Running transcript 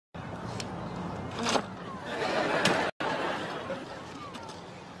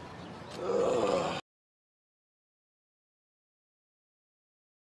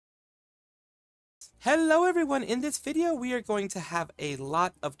Hello everyone, in this video we are going to have a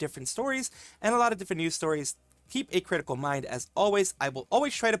lot of different stories and a lot of different news stories. Keep a critical mind as always. I will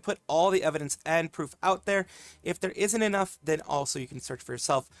always try to put all the evidence and proof out there. If there isn't enough, then also you can search for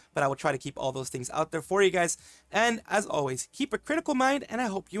yourself, but I will try to keep all those things out there for you guys. And as always, keep a critical mind and I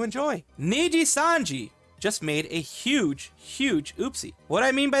hope you enjoy. Nijisanji just made a huge oopsie. What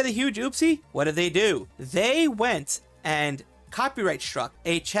I mean by the huge oopsie? What did they do? They went and copyright struck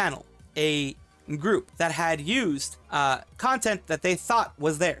a channel, a group that had used content that they thought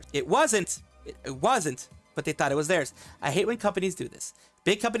was theirs. It wasn't, but they thought it was theirs. I hate when companies do this.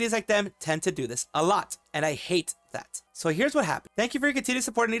 Big companies like them tend to do this a lot, and I hate that. So here's what happened. Thank you for your continued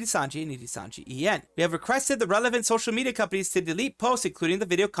support of Nijisanji and Nijisanji EN. We have requested the relevant social media companies to delete posts including the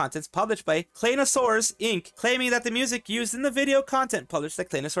video contents published by Claynosaurus Inc. claiming that the music used in the video content published by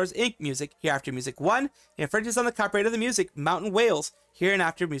Claynosaurus Inc. music, Hereafter Music 1, infringes on the copyright of the music Mountain Whales,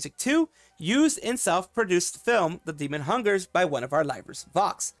 Hereinafter Music 2, used in self-produced film The Demon Hungers by one of our livers,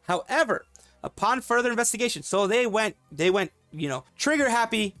 Vox. However, upon further investigation, so they went, you know, trigger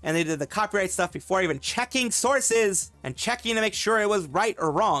happy, and they did the copyright stuff before even checking sources and checking to make sure it was right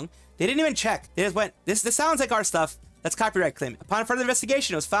or wrong. They didn't even check. They just went, this sounds like our stuff. Let's copyright claim it. Upon further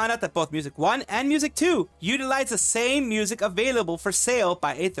investigation, it was found out that both Music 1 and Music 2 utilize the same music available for sale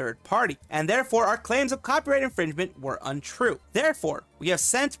by a third party, and therefore our claims of copyright infringement were untrue. Therefore, we have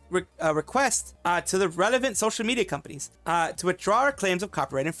sent a request to the relevant social media companies to withdraw our claims of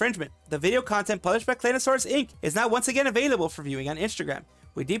copyright infringement. The video content published by Claynosaurus Inc. is now once again available for viewing on Instagram.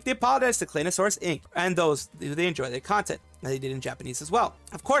 We deeply apologize to Claynosaurus Inc. and those who they enjoy their content. And they did in Japanese as well.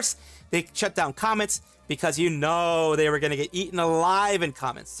 Of course, they shut down comments because you know they were going to get eaten alive in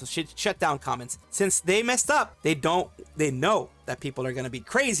comments. So shut down comments. Since they messed up, they know that people are going to be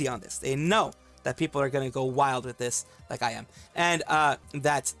crazy on this. They know that people are going to go wild with this like I am. And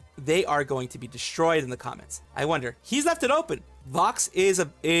that they are going to be destroyed in the comments. I wonder, he's left it open. Vox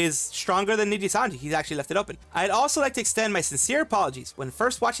is stronger than Nijisanji. He's actually left it open. I'd also like to extend my sincere apologies. When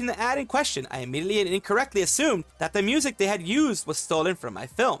first watching the ad in question, I immediately and incorrectly assumed that the music they had used was stolen from my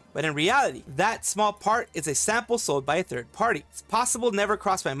film. But in reality, that small part is a sample sold by a third party. It's possible never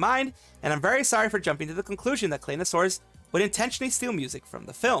crossed my mind, and I'm very sorry for jumping to the conclusion that Claynosaurus would intentionally steal music from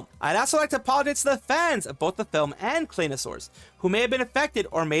the film. I'd also like to apologize to the fans of both the film and Claynosaurus, who may have been affected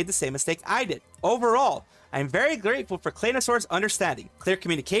or made the same mistake I did. Overall, I'm very grateful for Claynosaurus' understanding, clear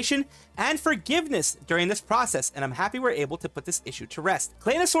communication, and forgiveness during this process, and I'm happy we're able to put this issue to rest.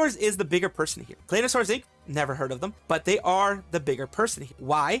 Claynosaurus is the bigger person here. Claynosaurus Inc., never heard of them, but they are the bigger person here.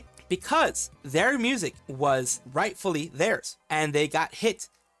 Why? Because their music was rightfully theirs, and they got hit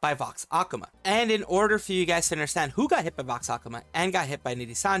by Vox Akuma. And in order for you guys to understand who got hit by Vox Akuma and got hit by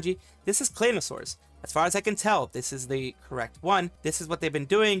Nijisanji, this is Claynosaurus. As far as I can tell, this is the correct one. This is what they've been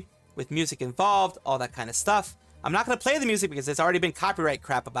doing with music involved, all that kind of stuff. I'm not going to play the music because there's already been copyright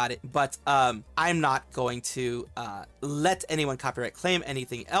crap about it, but I'm not going to let anyone copyright claim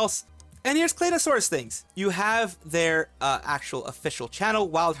anything else. And here's Claynosaurus things. You have their actual official channel,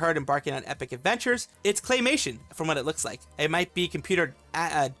 Wild Heart Embarking on Epic Adventures. It's claymation from what it looks like. It might be computer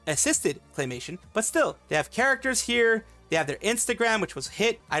assisted claymation, but still, they have characters here. They have their Instagram, which was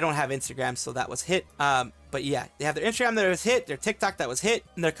hit. I don't have Instagram, so that was hit. But yeah, they have their Instagram that was hit, their TikTok that was hit,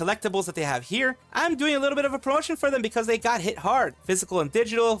 and their collectibles that they have here. I'm doing a little bit of a promotion for them because they got hit hard. Physical and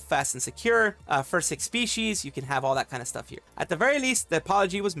digital, fast and secure, first 6 species, you can have all that kind of stuff here. At the very least, the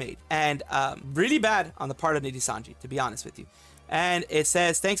apology was made. And really bad on the part of Nijisanji, to be honest with you. And it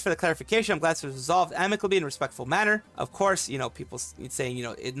says, thanks for the clarification. I'm glad it was resolved amicably in a respectful manner. Of course, you know, people saying, you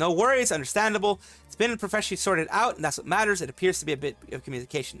know, no worries, understandable. It's been professionally sorted out, and that's what matters. It appears to be a bit of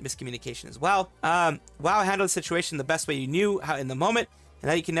miscommunication as well. WoW handled the situation the best way you knew how in the moment, and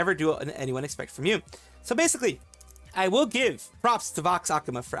that you can never do what anyone expect from you. So basically, I will give props to Vox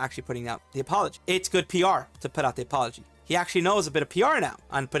Akuma for actually putting out the apology. It's good PR to put out the apology. He actually knows a bit of PR now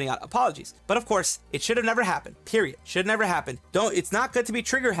on putting out apologies. But of course, it should have never happened. Period. Should never happen. It's not good to be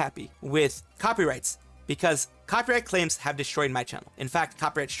trigger happy with copyrights because copyright claims have destroyed my channel. In fact,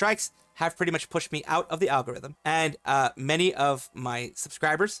 copyright strikes have pretty much pushed me out of the algorithm. And many of my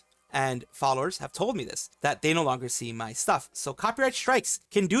subscribers and followers have told me this, that they no longer see my stuff. So copyright strikes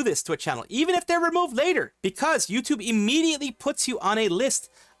can do this to a channel, even if they're removed later, because YouTube immediately puts you on a list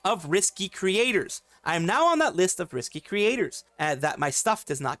of risky creators. I'm now on that list of risky creators, and that my stuff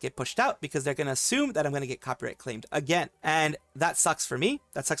does not get pushed out because they're going to assume that I'm going to get copyright claimed again. And that sucks for me.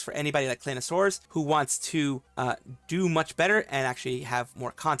 That sucks for anybody like Clanosaurus who wants to do much better and actually have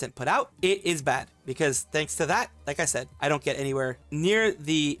more content put out. It is bad because thanks to that, like I said, I don't get anywhere near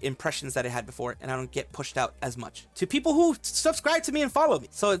the impressions that I had before, and I don't get pushed out as much to people who subscribe to me and follow me.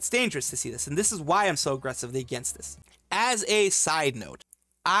 So it's dangerous to see this, and this is why I'm so aggressively against this. As a side note,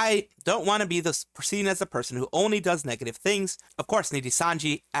 I don't want to be seen as a person who only does negative things. Of course,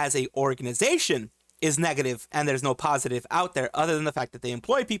 Nijisanji as a organization is negative, and there's no positive out there other than the fact that they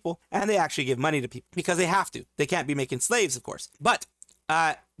employ people and they actually give money to people because they have to. They can't be making slaves, of course. But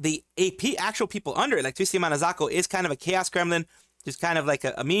the actual people under it, like Twisty Manazako, is kind of a chaos gremlin, just kind of like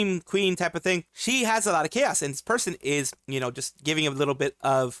a meme queen type of thing. She has a lot of chaos, and this person is, you know, just giving a little bit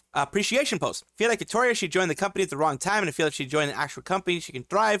of appreciation post. I feel like Victoria, she joined the company at the wrong time, and I feel like she joined an actual company, she can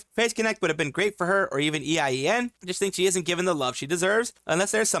thrive. Face Connect would have been great for her, or even EIEN. I just think she isn't given the love she deserves, unless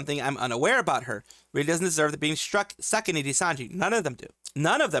there's something I'm unaware about her. Really doesn't deserve being stuck in Nijisanji. None of them do.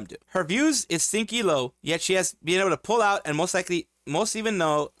 None of them do. Her views is stinky low, yet she has been able to pull out, and most even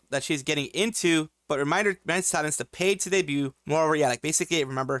know that she's getting into, but reminder talents to pay to debut. Moreover, yeah, like basically,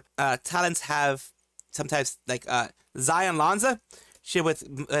 remember, talents have sometimes like Zion Lanza, she with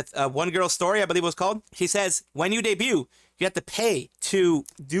One Girl Story, I believe it was called. She says when you debut, you have to pay to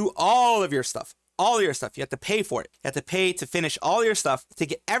do all of your stuff. All your stuff. You have to pay for it. You have to pay to finish all your stuff, to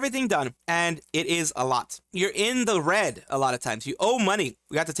get everything done, and it is a lot. You're in the red a lot of times. You owe money.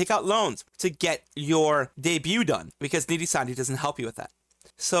 You have to take out loans to get your debut done because Nijisanji doesn't help you with that.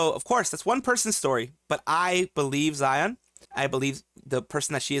 So, of course, that's one person's story, but I believe Zion. I believe the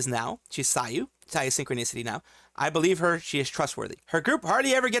person that she is now. She's Sayu Synchronicity now. I believe her. She is trustworthy. Her group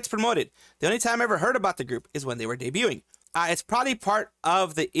hardly ever gets promoted. The only time I ever heard about the group is when they were debuting. It's probably part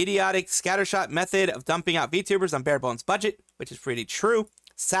of the idiotic scattershot method of dumping out VTubers on bare bones budget, which is pretty true.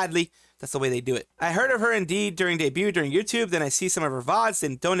 Sadly, that's the way they do it. I heard of her indeed during debut during YouTube, then I see some of her VODs,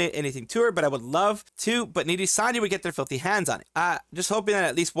 didn't donate anything to her, but I would love to, but Nijisanji would get their filthy hands on it. Just hoping that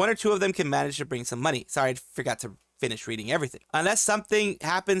at least one or two of them can manage to bring some money. Sorry, I forgot to finish reading everything. Unless something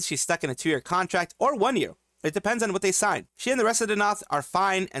happens, she's stuck in a 2-year contract or 1 year. It depends on what they sign. She and the rest of the Noth are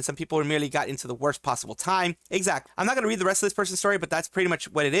fine, and some people merely got into the worst possible time. Exactly. I'm not going to read the rest of this person's story, but that's pretty much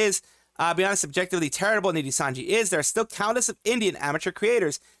what it is. Be honest, objectively terrible Nijisanji is, there are still countless of Indian amateur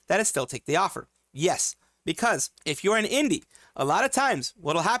creators that still take the offer. Yes, because if you're an indie, a lot of times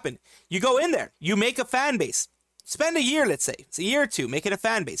what'll happen, you go in there, you make a fan base. Spend a year, let's say. It's a year or two, making a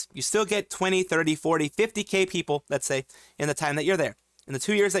fan base. You still get 20, 30, 40, 50K people, let's say, in the time that you're there. In the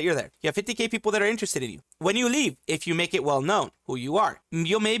 2 years that you're there, you have 50K people that are interested in you. When you leave, if you make it well known who you are,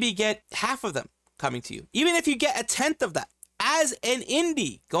 you'll maybe get half of them coming to you. Even if you get a 10th of that, as an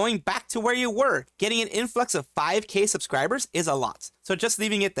indie, going back to where you were, getting an influx of 5K subscribers is a lot. So just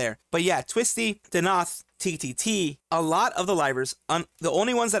leaving it there. But yeah, Twisty, Denoth, TTT, a lot of the livers, the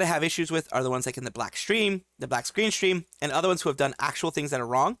only ones that I have issues with are the ones like in the black screen stream, and other ones who have done actual things that are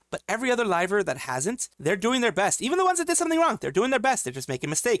wrong. But every other liver that hasn't, they're doing their best. Even the ones that did something wrong, they're doing their best. They're just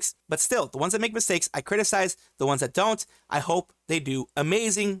making mistakes. But still, the ones that make mistakes, I criticize. The ones that don't, I hope they do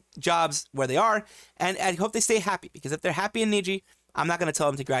amazing jobs where they are, and I hope they stay happy, because if they're happy in Niji, I'm not going to tell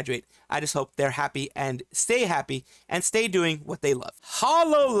them to graduate. I just hope they're happy and stay doing what they love.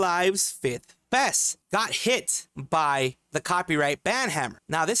 Hololive's 5th Fest got hit by the copyright ban hammer.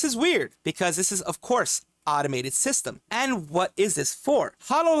 Now, this is weird because this is, of course, automated system. And what is this for?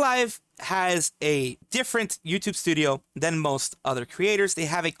 Hololive has a different YouTube studio than most other creators. They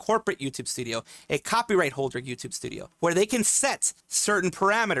have a corporate YouTube studio, a copyright holder YouTube studio, where they can set certain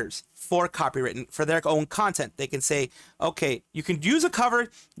parameters for copyright, for their own content. They can say, okay, you can use a cover,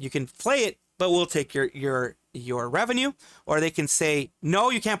 you can play it, but we'll take your revenue. Or they can say, no,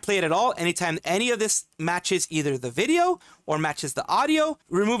 you can't play it at all. Anytime any of this matches either the video or matches the audio,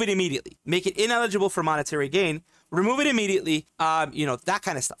 remove it immediately. Make it ineligible for monetary gain. Remove it immediately. You know, that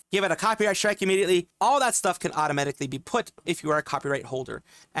kind of stuff. Give it a copyright strike immediately. All that stuff can automatically be put if you are a copyright holder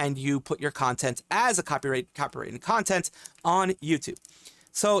and you put your content as a copyrighted content on YouTube.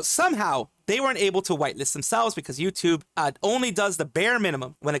 So somehow they weren't able to whitelist themselves because YouTube only does the bare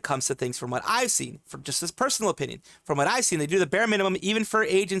minimum when it comes to things, from what I've seen, from just this personal opinion. From what I've seen, they do the bare minimum even for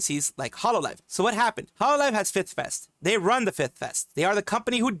agencies like Hololive. So what happened? Hololive has 5th Fest. They run the 5th Fest. They are the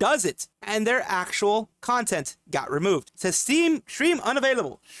company who does it. And their actual content got removed. It says stream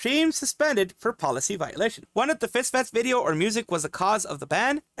unavailable. Stream suspended for policy violation. One of the 5th Fest video or music was the cause of the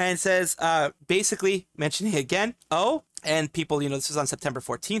ban. And it says, basically mentioning again, oh, And people, you know, this was on September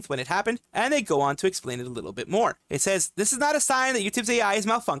 14th when it happened, and they go on to explain it a little bit more. It says, this is not a sign that YouTube's AI is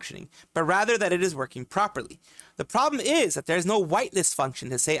malfunctioning, but rather that it is working properly. The problem is that there's no whitelist function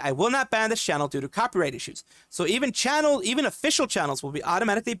to say, I will not ban this channel due to copyright issues. So even official channels will be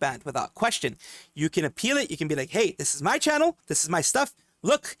automatically banned without question. You can appeal it. You can be like, hey, this is my channel. This is my stuff.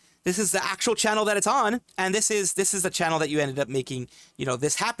 Look, this is the actual channel that it's on, and this is the channel that you ended up making, you know,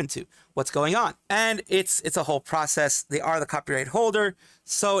 this happen to. What's going on? And it's a whole process. They are the copyright holder,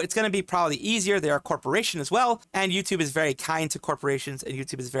 so it's going to be probably easier. They are a corporation as well, and YouTube is very kind to corporations, and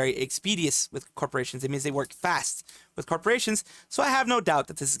YouTube is very expeditious with corporations. It means they work fast with corporations, so I have no doubt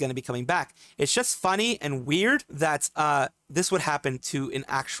that this is going to be coming back. It's just funny and weird that this would happen to an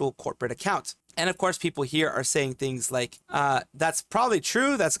actual corporate account. And of course, people here are saying things like, that's probably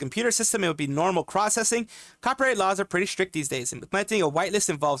true. That's a computer system. It would be normal processing. Copyright laws are pretty strict these days. Implementing a whitelist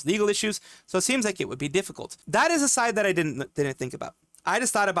involves legal issues, so it seems like it would be difficult. That is a side that I didn't think about. I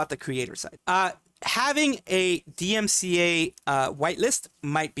just thought about the creator side. Having a DMCA whitelist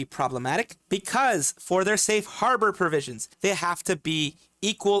might be problematic because for their safe harbor provisions, they have to be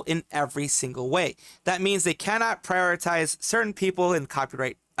equal in every single way. That means they cannot prioritize certain people in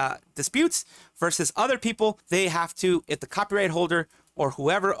copyright disputes versus other people. They have to, if the copyright holder or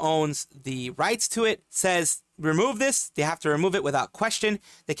whoever owns the rights to it says remove this, they have to remove it without question.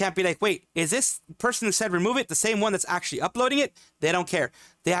 They can't be like, wait, is this person who said remove it the same one that's actually uploading it? They don't care.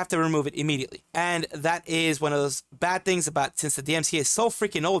 They have to remove it immediately. And that is one of those bad things about, since the DMCA is so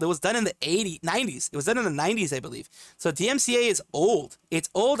freaking old. It was done in the 90s. It was done in the 90s, I believe. So DMCA is old. It's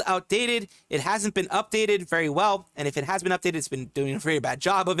old, outdated. It hasn't been updated very well. And if it has been updated, it's been doing a very bad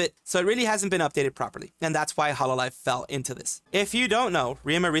job of it. So it really hasn't been updated properly. And that's why Hololive fell into this. If you don't know,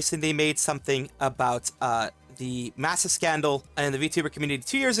 Rima recently made something about the massive scandal in the VTuber community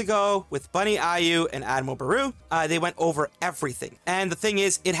 2 years ago with Bunny IU and Admiral Bahroo. They went over everything. And the thing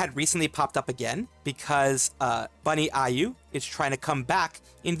is, it had recently popped up again because Bunny IU is trying to come back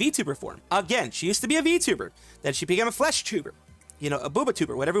in VTuber form. Again, she used to be a VTuber. Then she became a flesh tuber, you know, a booba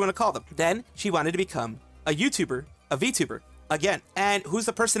tuber, whatever you want to call them. Then she wanted to become a YouTuber, a VTuber again. And who's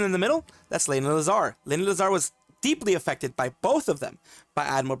the person in the middle? That's Lena Lazar. Lena Lazar was deeply affected by both of them, by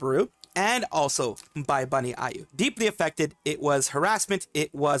Admiral Bahroo and also by Bunny IU. Deeply affected. It was harassment,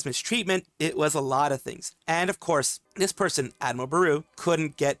 it was mistreatment, it was a lot of things. And of course, this person, Admiral Bahroo,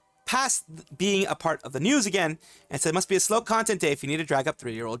 couldn't get past being a part of the news again and said it must be a slow content day if you need to drag up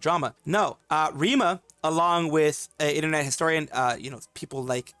 3-year-old drama. No, Rima, along with internet historian, you know, people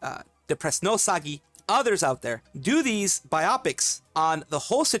like Depressed No Sagi, others out there, do these biopics on the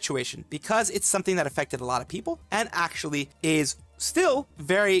whole situation because it's something that affected a lot of people and actually is still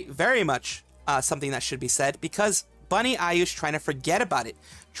very, very much something that should be said because Bunny IU is trying to forget about it,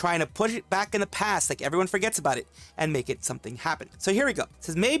 trying to put it back in the past like everyone forgets about it and make it something happen. So here we go. It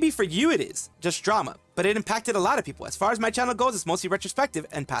says, maybe for you it is just drama, but it impacted a lot of people. As far as my channel goes, it's mostly retrospective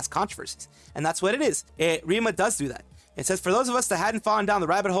and past controversies. And that's what it is. Rima does do that. It says, for those of us that hadn't fallen down the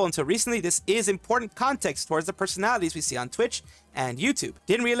rabbit hole until recently, this is important context towards the personalities we see on Twitch and YouTube.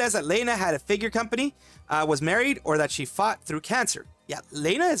 Didn't realize that Lena had a figure company, was married, or that she fought through cancer. Yeah,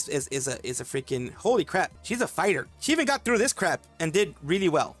 Lena is a freaking, holy crap. She's a fighter. She even got through this crap and did really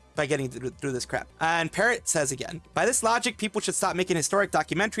well by getting through this crap. And Parrot says again, by this logic, people should stop making historic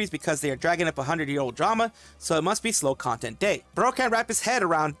documentaries because they are dragging up 100-year-old drama, so it must be slow content day. Bro can't wrap his head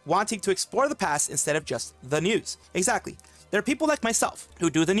around wanting to explore the past instead of just the news. Exactly. There are people like myself who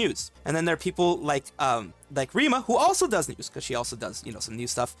do the news. And then there are people like Rima, who also does news, because she also does, you know, some new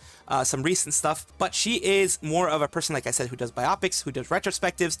stuff, some recent stuff. But she is more of a person, like I said, who does biopics, who does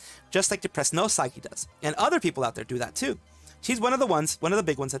retrospectives, just like Depressed No Sagi does. And other people out there do that too. She's one of the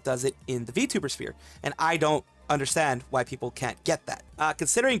big ones that does it in the VTuber sphere. And I don't understand why people can't get that.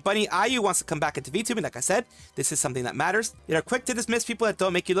 Considering Bunny IU wants to come back into VTubing, like I said, this is something that matters. They're quick to dismiss people that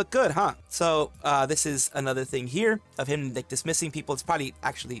don't make you look good, huh? So this is another thing here of him like dismissing people. It's probably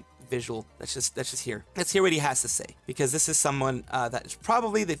actually visual. Let's just hear. Let's hear what he has to say, because this is someone that is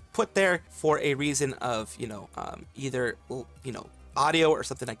probably they've put there for a reason of, you know, either, you know, audio or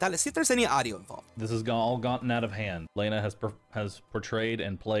something like that. Let's see if there's any audio involved. This has all gotten out of hand. Lena has portrayed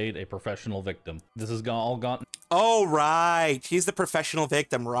and played a professional victim. This has all gotten... Oh, right. She's the professional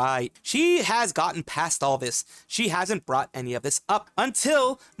victim, right. She has gotten past all this. She hasn't brought any of this up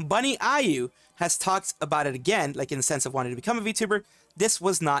until Bunny IU has talked about it again, like in the sense of wanting to become a VTuber. This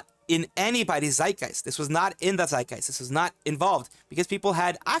was not in anybody's zeitgeist. This was not in the zeitgeist. This was not involved because people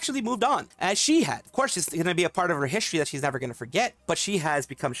had actually moved on, as she had. Of course, it's going to be a part of her history that she's never going to forget, but she has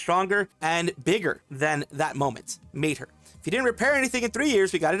become stronger and bigger than that moment made her. If you didn't repair anything in 3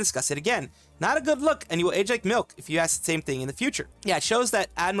 years, we got to discuss it again. Not a good look, and you will age like milk if you ask the same thing in the future. Yeah, it shows that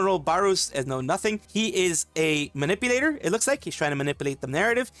Admiral Bahroo has known nothing. He is a manipulator. It looks like he's trying to manipulate the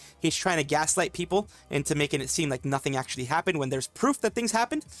narrative. He's trying to gaslight people into making it seem like nothing actually happened when there's proof that things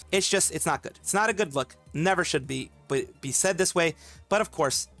happened. It's not good. It's not a good look. Never should be said this way. But of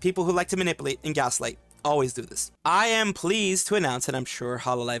course, people who like to manipulate and gaslight always do this. I am pleased to announce, and I'm sure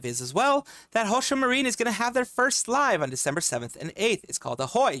Hololive is as well, that Hosho Marine is going to have their first live on December 7th and 8th. It's called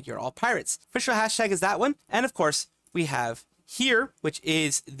Ahoy, You're All Pirates. Official hashtag is that one. And of course, we have here, which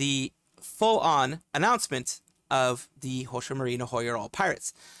is the full-on announcement of the Hosho Marine Ahoy, You're All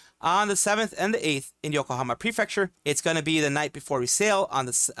Pirates. On the 7th and the 8th in Yokohama Prefecture, it's going to be the night before we sail on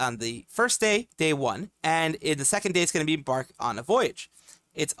the first day, day 1, and in the second day, it's going to be embark on a voyage.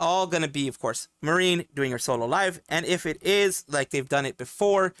 It's all going to be, of course, Marine doing her solo live. And if it is like they've done it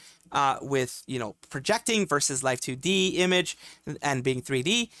before with, you know, projecting versus live 2D image and being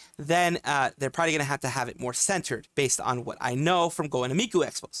 3D, then they're probably going to have it more centered based on what I know from going to Miku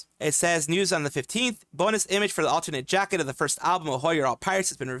Expos. It says news on the 15th. Bonus image for the alternate jacket of the first album, Ahoy, You're All Pirates,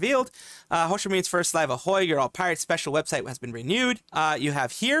 has been revealed. Hosho Marine's first live Ahoy, You're All Pirates special website has been renewed. You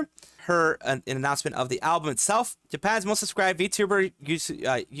have here an announcement of the album itself. Japan's most subscribed VTuber,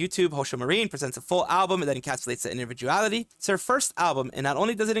 YouTube Hosho Marine, presents a full album that encapsulates the individuality. It's her first album, and not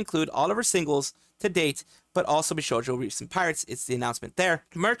only does it include all of her singles to date, but also Bishoujo Recent Pirates. It's the announcement there.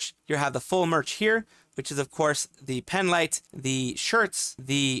 Merch, you have the full merch here, which is, of course, the pen light, the shirts,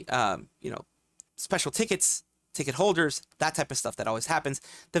 the, special tickets, ticket holders, that type of stuff that always happens.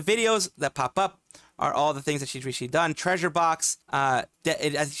 The videos that pop up are all the things that she's recently done. Treasure box,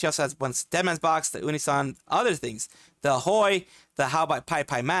 she also has one Deadman's box, the Unisan, other things. The Ahoy, the How About Pai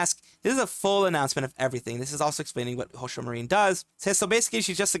Pai mask. This is a full announcement of everything. This is also explaining what Hosho Marine does. It says, so basically,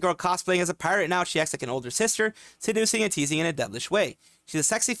 she's just a girl cosplaying as a pirate now. She acts like an older sister, seducing and teasing in a devilish way. She's a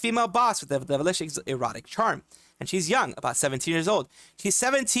sexy female boss with a devilish erotic charm. And she's young, about 17 years old. She's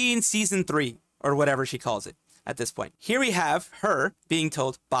 17 season 3, or whatever she calls it at this point. Here we have her being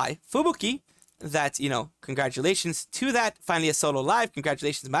told by Fubuki that, you know, congratulations to that. Finally a solo live.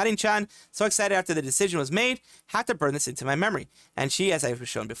 Congratulations, Marin-chan. So excited after the decision was made. Had to burn this into my memory. And she, as I was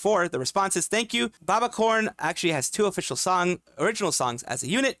shown before, the response is, thank you. Babacorn actually has 2 official original songs as a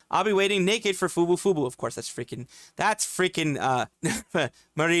unit. I'll be waiting naked for Fubu Fubu. Of course, that's freaking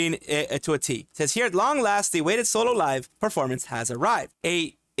Marine to a T. It says here, at long last, the awaited solo live performance has arrived.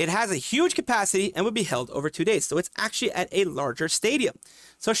 It has a huge capacity and will be held over 2 days. So it's actually at a larger stadium.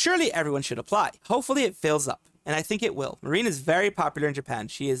 So surely everyone should apply. Hopefully it fills up. And I think it will. Marine is very popular in Japan.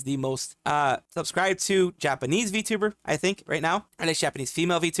 She is the most subscribed to Japanese VTuber, I think, right now. At least Japanese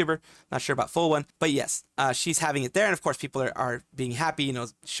female VTuber. Not sure about full one. But yes, she's having it there. And of course, people are being happy, you know,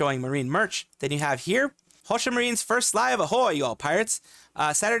 showing Marine merch. Then you have here, Hosho Marine's first live Ahoy, you all pirates.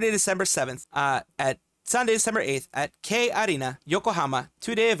 Saturday, December 7th at Sunday, December 8th at K Arena, Yokohama,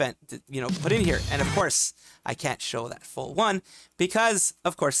 2-day event, you know, put in here. And of course, I can't show that full one because,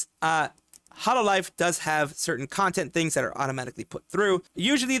 of course, Hololive does have certain content things that are automatically put through.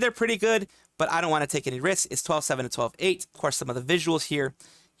 Usually they're pretty good, but I don't want to take any risks. It's 12/7 and 12/8. Of course, some of the visuals here,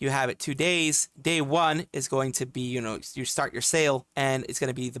 you have it 2 days. Day 1 is going to be, you know, you start your sail and it's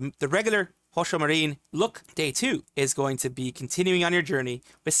going to be the regular Hosho Marine look. Day 2 is going to be continuing on your journey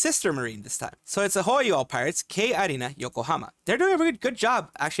with Sister Marine this time. So it's Ahoy, you all pirates, K Arena, Yokohama. They're doing a really good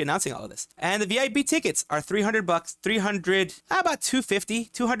job actually announcing all of this. And the VIP tickets are $300, about 250,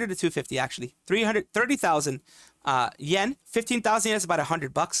 200 to 250 actually. 30,000 yen, 15,000 yen is about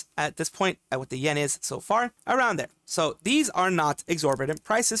 $100 at this point at what the yen is so far, around there. So these are not exorbitant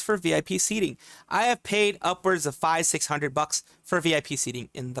prices for VIP seating. I have paid upwards of $500-600 for VIP seating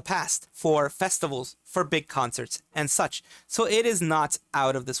in the past for festivals, for big concerts and such. So it is not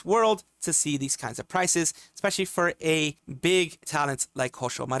out of this world to see these kinds of prices, especially for a big talent like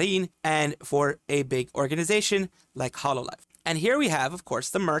Hosho Marine and for a big organization like Hololive. And here we have, of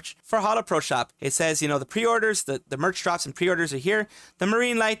course, the merch for Holo Pro Shop. It says, you know, the pre-orders, the merch drops and pre-orders are here. The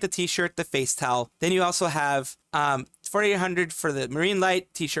Marine Light, the t-shirt, the face towel. Then you also have $4,800 for the Marine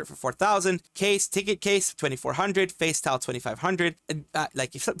Light, t-shirt for $4,000, ticket case, $2,400, face towel, $2,500.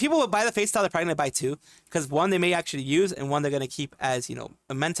 Like, if people will buy the face towel, they're probably going to buy 2, because one they may actually use and one they're going to keep as, you know,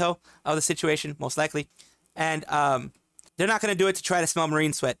 a memento of the situation, most likely. And they're not going to do it to try to smell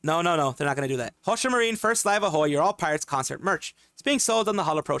Marine sweat. No, they're not going to do that. Hosho Marine First Live Ahoy, You're All Pirates concert merch. It's being sold on the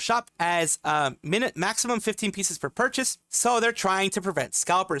Holo Pro Shop as maximum 15 pieces per purchase. So they're trying to prevent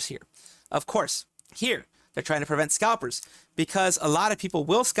scalpers here. Of course, here, they're trying to prevent scalpers because a lot of people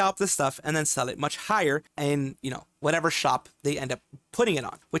will scalp this stuff and then sell it much higher in, you know, whatever shop they end up putting it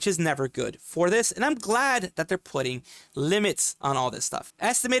on, which is never good for this. And I'm glad that they're putting limits on all this stuff.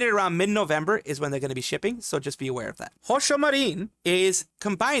 Estimated around mid-November is when they're going to be shipping, so just be aware of that. Hosho Marine is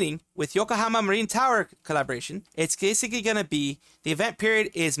combining with Yokohama Marine Tower collaboration. It's basically going to be, the event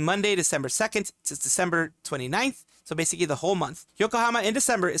period is Monday, December 2nd to December 29th. So basically the whole month. Yokohama in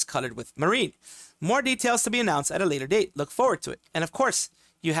December is colored with Marine. More details to be announced at a later date. Look forward to it. And of course,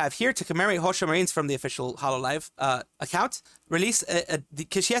 you have here to commemorate Hosho Marines from the official Hololive account, release,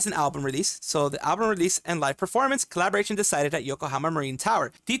 because she has an album release. So the album release and live performance collaboration decided at Yokohama Marine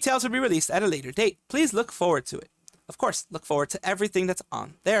Tower. Details will be released at a later date. Please look forward to it. Of course, look forward to everything that's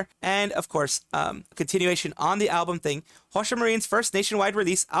on there. And of course, continuation on the album thing. Hosho Marine's first nationwide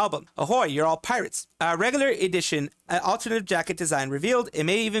release album. Ahoy, you're all pirates. Regular edition, alternative jacket design revealed. It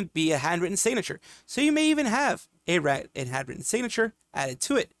may even be a handwritten signature. So you may even have a handwritten signature added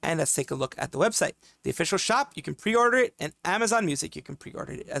to it. And let's take a look at the website. The official shop, you can pre-order it, and Amazon Music, you can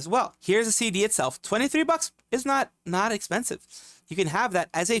pre-order it as well. Here's the CD itself. 23 bucks is not expensive. You can have that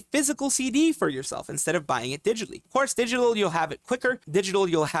as a physical CD for yourself instead of buying it digitally. Of course, digital, you'll have it quicker. Digital,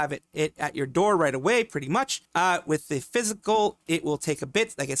 you'll have it at your door right away, pretty much. With the physical, it will take a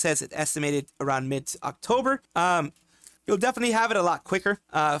bit. Like I said, it's estimated around mid-October. You'll definitely have it a lot quicker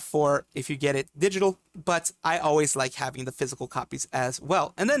for if you get it digital, but I always like having the physical copies as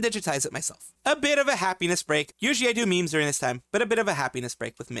well, and then digitize it myself. A bit of a happiness break. Usually I do memes during this time, but a bit of a happiness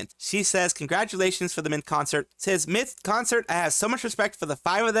break with Mint. She says, congratulations for the Mint concert. Says, Mint concert, I have so much respect for the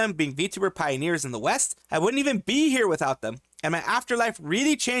 5 of them being VTuber pioneers in the West. I wouldn't even be here without them. And my afterlife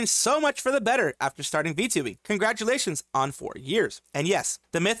really changed so much for the better after starting VTubing. Congratulations on 4 years. And yes,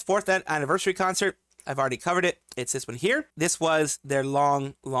 the Myth 4th anniversary concert, I've already covered it. It's this one here. This was their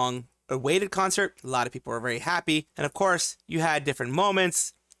long awaited concert. A lot of people were very happy. And of course, you had different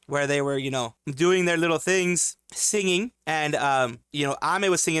moments where they were, doing their little things, singing. And,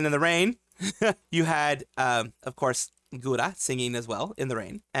 Ame was singing in the rain. You had, of course, Gura singing as well in the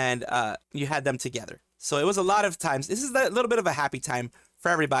rain. And you had them together. So it was a lot of times. This is a little bit of a happy time for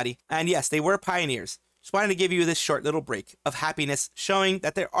everybody. And yes, they were pioneers. Just wanted to give you this short little break of happiness, showing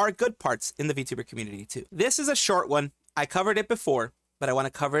that there are good parts in the VTuber community too. This is a short one. I covered it before, but I want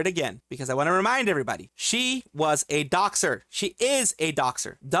to cover it again because I want to remind everybody. She was a doxxer. She is a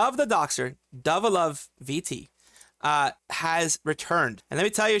doxxer. Dove the doxxer, DovealoveVT, has returned. And let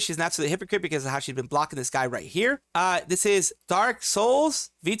me tell you, she's an absolute hypocrite because of how she's been blocking this guy right here. This is Dark Souls.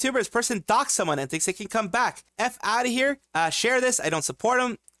 VTubers person doxed someone and thinks they can come back. F out of here. Share this. I don't support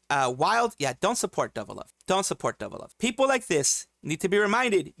him. Wild, yeah, don't support DovealoveVT. Don't support DovealoveVT. People like this need to be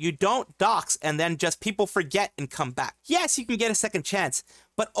reminded, you don't dox and then just people forget and come back. Yes, you can get a second chance,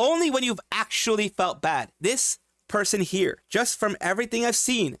 but only when you've actually felt bad. This person here, just from everything I've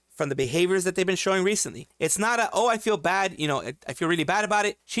seen, from the behaviors that they've been showing recently, it's not oh, I feel bad, I feel really bad about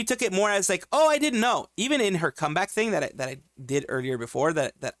it. She took it more as like, oh, I didn't know. Even in her comeback thing that I did earlier before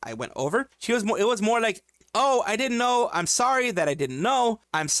that I went over, it was more like, oh, I didn't know. I'm sorry that I didn't know.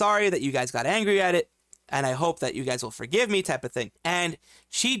 I'm sorry that you guys got angry at it. And I hope that you guys will forgive me type of thing. And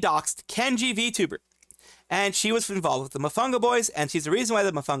she doxed Kenji VTuber. And she was involved with the Mofunga Boys. And she's the reason why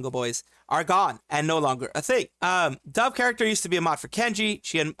the Mofunga Boys are gone and no longer a thing. Dove character used to be a mod for Kenji.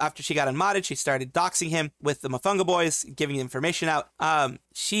 After she got unmodded, she started doxing him with the Mofunga Boys, giving information out.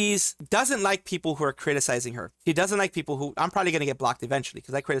 She doesn't like people who are criticizing her. She doesn't like people who, I'm probably going to get blocked eventually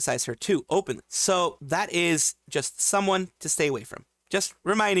because I criticize her too openly. So that is just someone to stay away from. Just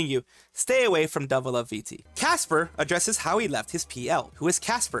reminding you, stay away from DovealoveVT. Caspurr addresses how he left his PL. Who is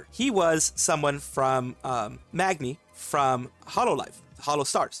Caspurr? He was someone from Magni from Hololive.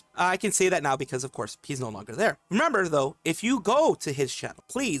 Holostars. I can say that now because, of course, he's no longer there. Remember, though, if you go to his channel,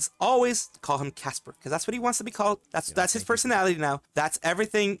 please always call him Caspurr because that's what he wants to be called. That's his personality now. That's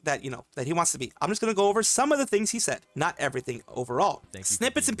everything that, that he wants to be. I'm just going to go over some of the things he said, not everything overall.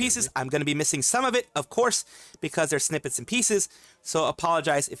 Snippets and pieces, I'm going to be missing some of it, of course, because they're snippets and pieces. So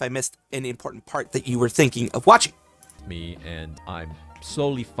apologize if I missed an important part that you were thinking of watching. Me, and I'm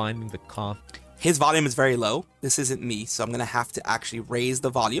slowly finding the His volume is very low. This isn't me, so I'm going to have to actually raise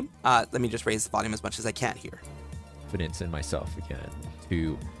the volume. Let me just raise the volume as much as I can here. Confidence in myself again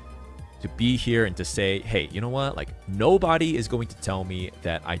to be here and to say, hey, you know what? Like, nobody is going to tell me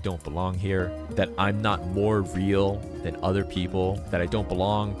that I don't belong here, that I'm not more real than other people, that I don't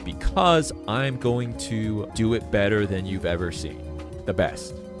belong, because I'm going to do it better than you've ever seen. The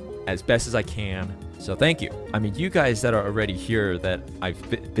best. As best as I can. So thank you. I mean, you guys that are already here, that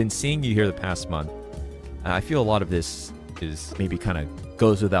I've been seeing you here the past month, I feel a lot of this is maybe kind of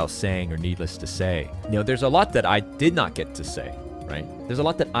goes without saying or needless to say. There's a lot that I did not get to say, right? There's a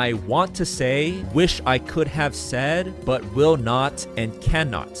lot that I want to say, wish I could have said, but will not and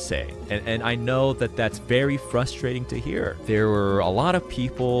cannot say. And I know that that's very frustrating to hear. There were a lot of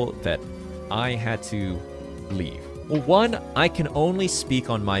people that I had to leave. Well, one, I can only speak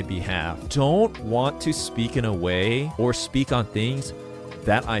on my behalf. Don't want to speak in a way or speak on things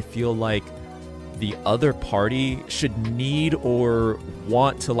that I feel like the other party should need or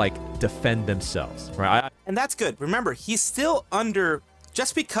want to like defend themselves, right? And that's good. Remember, he's still under,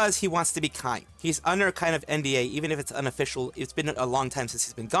 just because he wants to be kind, he's under a kind of NDA, even if it's unofficial. It's been a long time since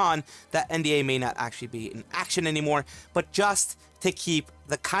he's been gone. That NDA may not actually be in action anymore, but just to keep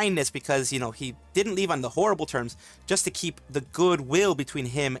the kindness, because, you know, he didn't leave on the horrible terms, just to keep the goodwill between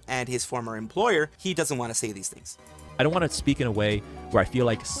him and his former employer, he doesn't want to say these things. I don't want to speak in a way where I feel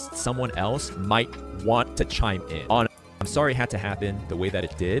like someone else might want to chime in on. I'm sorry it had to happen the way that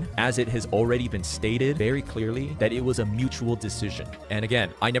it did, as it has already been stated very clearly that it was a mutual decision. And again,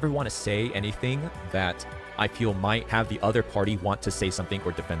 I never want to say anything that I feel might have the other party want to say something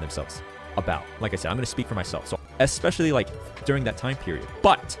or defend themselves about. Like I said, I'm going to speak for myself. So especially like during that time period.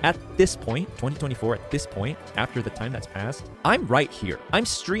 But at this point, 2024, at this point, after the time that's passed, I'm right here. I'm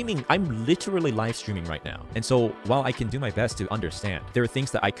streaming. I'm literally live streaming right now. And so while I can do my best to understand, there are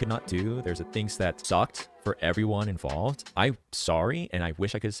things that I could not do. There's things that sucked for everyone involved. I'm sorry, and I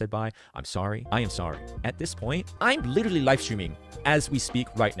wish I could have said bye. I'm sorry. I am sorry. At this point, I'm literally live streaming as we speak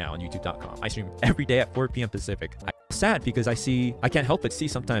right now on youtube.com. I stream every day at 4 p.m. Pacific. I'm sad because I can't help but see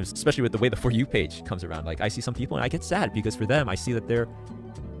sometimes, especially with the way the For You page comes around, like I see some people and I get sad because for them, I see that they're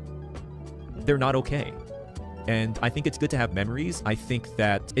not okay. And I think it's good to have memories. I think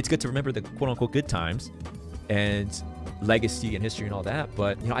that it's good to remember the quote unquote good times and legacy and history and all that,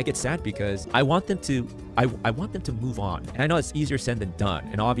 but you know, I get sad because I want them to move on. And I know it's easier said than done,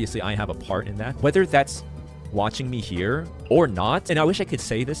 and obviously I have a part in that, whether that's watching me here or not. And I wish I could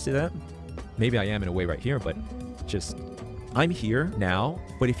say this to them. Maybe I am in a way right here, but just I'm here now.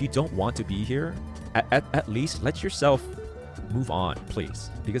 But if you don't want to be here, at least let yourself move on,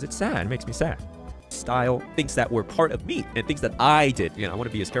 please, because it's sad. It makes me sad. Style, things that were part of me and things that I did. You know, I want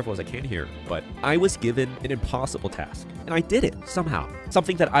to be as careful as I can here, but I was given an impossible task and I did it somehow.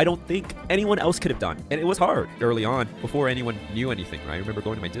 Something that I don't think anyone else could have done. And it was hard early on before anyone knew anything, right? I remember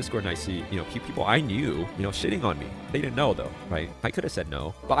going to my Discord and I see, you know, people I knew, you know, shitting on me. They didn't know though, right? I could have said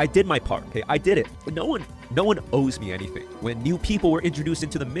no, but I did my part. Okay, I did it. But no one owes me anything. When new people were introduced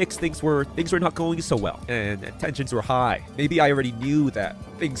into the mix, things were not going so well and tensions were high. Maybe I already knew that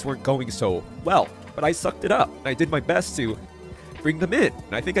things weren't going so well, but I sucked it up. I did my best to bring them in.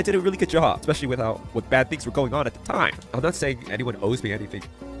 And I think I did a really good job, especially with what bad things were going on at the time. I'm not saying anyone owes me anything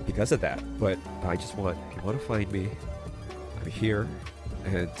because of that, but I just want, if you want to find me, I'm here.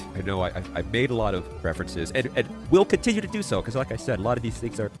 And I know I made a lot of references and will continue to do so because like I said, a lot of these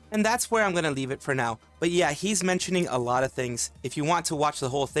things are... And that's where I'm going to leave it for now. But yeah, he's mentioning a lot of things. If you want to watch the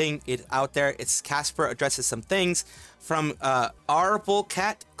whole thing, it's out there. It's Caspurr addresses some things from Arble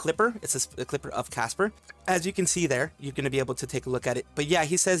Cat Clipper. It's a clipper of Caspurr. As you can see there, you're going to be able to take a look at it. But yeah,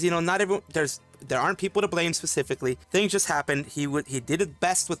 he says, you know, not everyone, there aren't people to blame specifically. Things just happened. He did his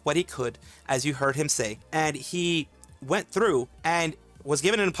best with what he could, as you heard him say. And he went through and was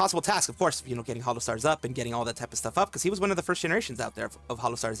given an impossible task, of course, you know, getting Holostars up and getting all that type of stuff up, because he was one of the first generations out there of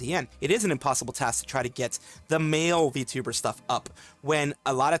Holostars EN. It is an impossible task to try to get the male VTuber stuff up, when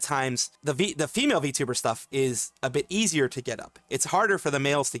a lot of times the female VTuber stuff is a bit easier to get up. It's harder for the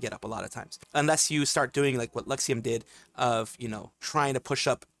males to get up a lot of times, unless you start doing like what Lexium did of, you know, trying to push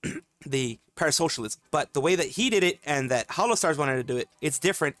up the parasocialism. But the way that he did it and that Holostars wanted to do it, it's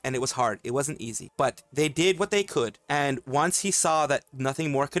different, and it was hard. It wasn't easy, but they did what they could. And once he saw that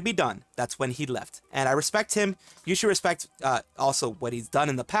nothing more could be done, that's when he left. And I respect him. You should respect also what he's done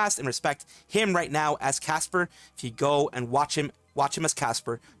in the past, and respect him right now as Caspurr. If you go and watch him as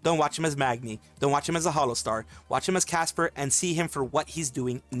Caspurr. Don't watch him as Magni. Don't watch him as a Holostar. Watch him as Caspurr and see him for what he's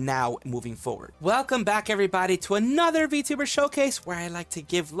doing now moving forward. Welcome back, everybody, to another VTuber showcase where I like to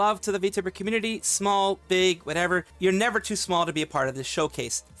give love to the VTuber community, small, big, whatever. You're never too small to be a part of this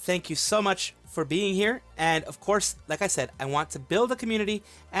showcase. Thank you so much for being here. And of course, like I said, I want to build a community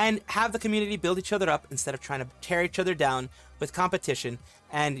and have the community build each other up instead of trying to tear each other down with competition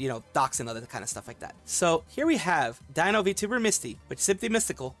and, you know, dox and other kind of stuff like that. So here we have Dino VTuber Misty, which is simply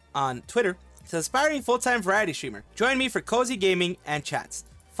mystical on Twitter. It's an aspiring full-time variety streamer. Join me for cozy gaming and chats.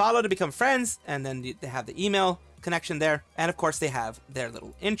 Follow to become friends, and then they have the email connection there. And of course, they have their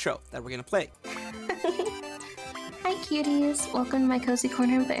little intro that we're gonna play. Hi cuties, welcome to my cozy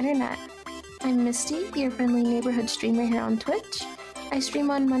corner of the internet. I'm Misty, your friendly neighborhood streamer here on Twitch. I stream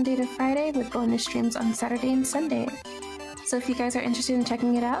on Monday to Friday with bonus streams on Saturday and Sunday. So if you guys are interested in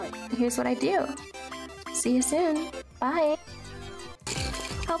checking it out, here's what I do. See you soon. Bye.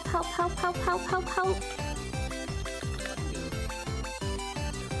 Help, help, help, help, help, help, help.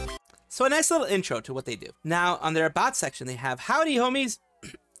 So a nice little intro to what they do. Now, on their About section, they have, howdy homies,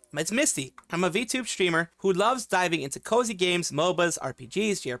 it's Misty. I'm a VTube streamer who loves diving into cozy games, MOBAs,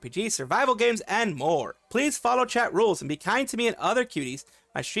 RPGs, JRPGs, survival games, and more. Please follow chat rules and be kind to me and other cuties.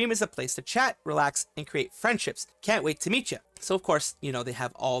 My stream is a place to chat, relax, and create friendships. Can't wait to meet you. So of course, you know, they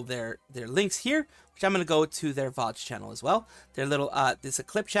have all their links here, which I'm going to go to their VOD channel as well. Their little, this is a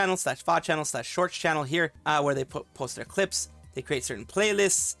clip channel / VOD channel / shorts channel here, where they post their clips. They create certain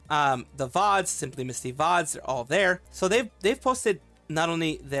playlists, the VODs, Simply Misty VODs, they're all there. So they've posted not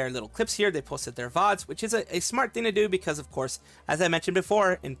only their little clips here, they posted their VODs, which is a smart thing to do because, of course, as I mentioned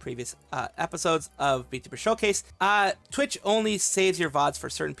before in previous episodes of VTuber Showcase, Twitch only saves your VODs for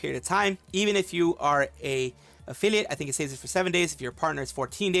a certain period of time. Even if you are a affiliate, I think it saves it for 7 days. If you're a partner, it's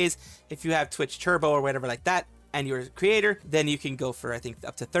 14 days. If you have Twitch Turbo or whatever like that, and you're a creator, then you can go for, I think,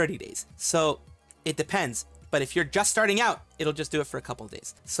 up to 30 days. So it depends. But if you're just starting out, it'll just do it for a couple of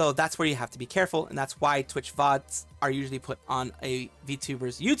days. So that's where you have to be careful, and that's why Twitch VODs are usually put on a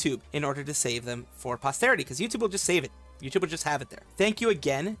VTuber's YouTube in order to save them for posterity, because YouTube will just save it. YouTube will just have it there. Thank you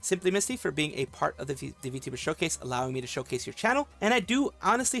again, Simply Misty, for being a part of the VTuber Showcase, allowing me to showcase your channel, and I do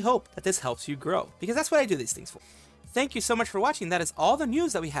honestly hope that this helps you grow, because that's what I do these things for. Thank you so much for watching. That is all the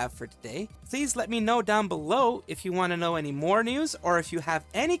news that we have for today. Please let me know down below if you want to know any more news or if you have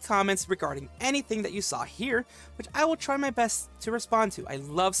any comments regarding anything that you saw here, which I will try my best to respond to. I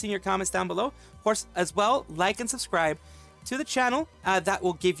love seeing your comments down below. Of course, as well, like and subscribe to the channel. That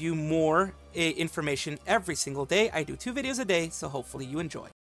will give you more information every single day. I do 2 videos a day, so hopefully you enjoy.